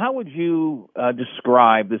would you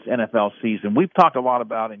describe this NFL season? We've talked a lot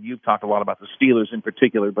about, and you've talked a lot about the Steelers in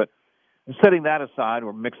particular, but setting that aside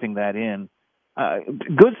or mixing that in,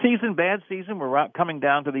 good season, bad season, we're coming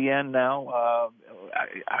down to the end now.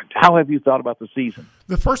 How have you thought about the season?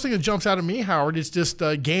 The first thing that jumps out at me, Howard, is just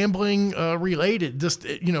gambling related. Just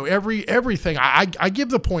everything. I give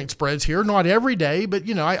the point spreads here, not every day, but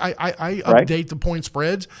I update the point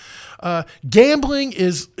spreads. Gambling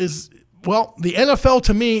is well, the NFL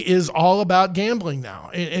to me is all about gambling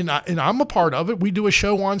now, and I'm a part of it. We do a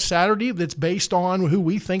show on Saturday that's based on who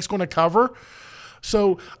we think's going to cover.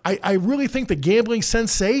 So I really think the gambling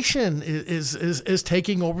sensation is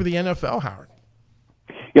taking over the NFL, Howard.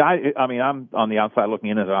 Yeah, I mean, I'm on the outside looking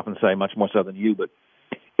in, as I often say, much more so than you, but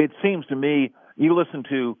it seems to me, you listen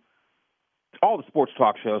to all the sports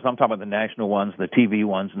talk shows, I'm talking about the national ones, the TV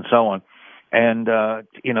ones, and so on, and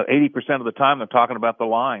 80% of the time they're talking about the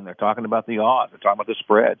line, they're talking about the odds, they're talking about the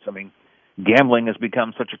spreads. I mean, gambling has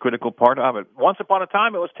become such a critical part of it. Once upon a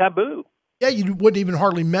time, it was taboo. Yeah, you wouldn't even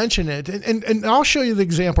hardly mention it. And I'll show you the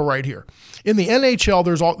example right here. In the NHL,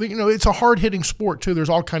 there's all, it's a hard-hitting sport too. There's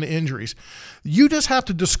all kind of injuries. You just have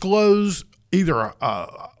to disclose either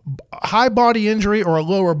a high body injury or a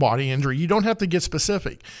lower body injury. You don't have to get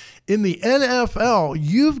specific. In the NFL,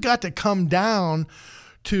 you've got to come down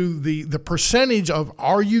to the percentage of,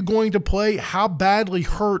 are you going to play? How badly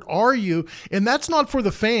hurt are you? And that's not for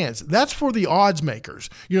the fans. That's for the odds makers.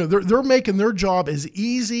 They're making their job as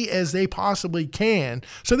easy as they possibly can.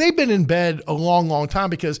 So they've been in bed a long, long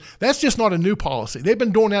time, because that's just not a new policy. They've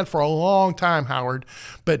been doing that for a long time, Howard.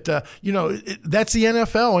 But, that's the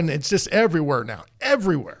NFL, and it's just everywhere now.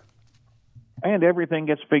 Everywhere. And everything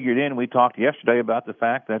gets figured in. We talked yesterday about the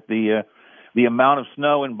fact that the the amount of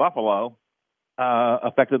snow in Buffalo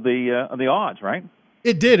affected the odds, right?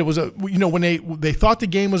 It did. It was when they thought the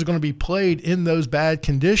game was going to be played in those bad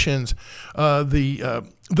conditions, the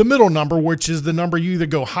middle number, which is the number you either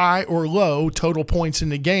go high or low, total points in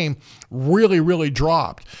the game, really, really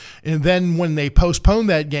dropped. And then when they postponed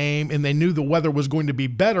that game and they knew the weather was going to be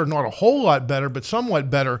better, not a whole lot better, but somewhat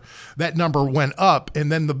better, that number went up.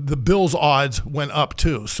 And then the Bills' odds went up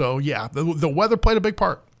too. So, yeah, the weather played a big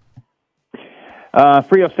part.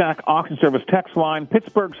 Frio Sack Auction Service text line,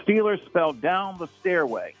 Pittsburgh Steelers fell down the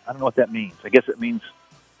stairway. I don't know what that means. I guess it means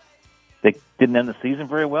they didn't end the season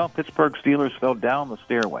very well. Pittsburgh Steelers fell down the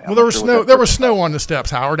stairway. Well, there was snow on the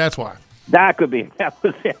steps, Howard. That's why. That could be. That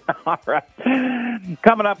was it. All right.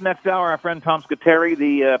 Coming up next hour, our friend Tom Scuteri,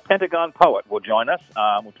 the Pentagon poet, will join us.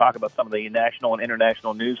 We'll talk about some of the national and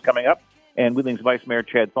international news coming up. And Wheeling's Vice Mayor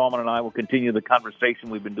Chad Thalman and I will continue the conversation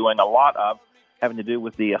we've been doing a lot of, having to do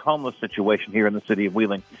with the homeless situation here in the city of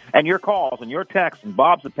Wheeling. And your calls and your texts and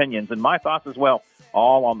Bob's opinions and my thoughts as well,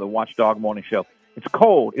 all on the Watchdog Morning Show. It's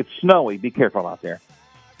cold. It's snowy. Be careful out there.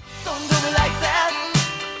 Don't do me like that.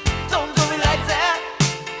 Don't do me like that.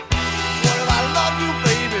 What if I love you,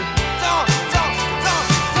 baby? Don't.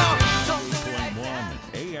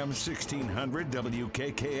 8.1 AM 1600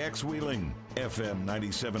 WKKX Wheeling, FM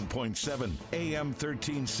 97.7 AM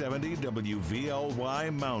 1370 WVLY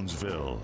Moundsville.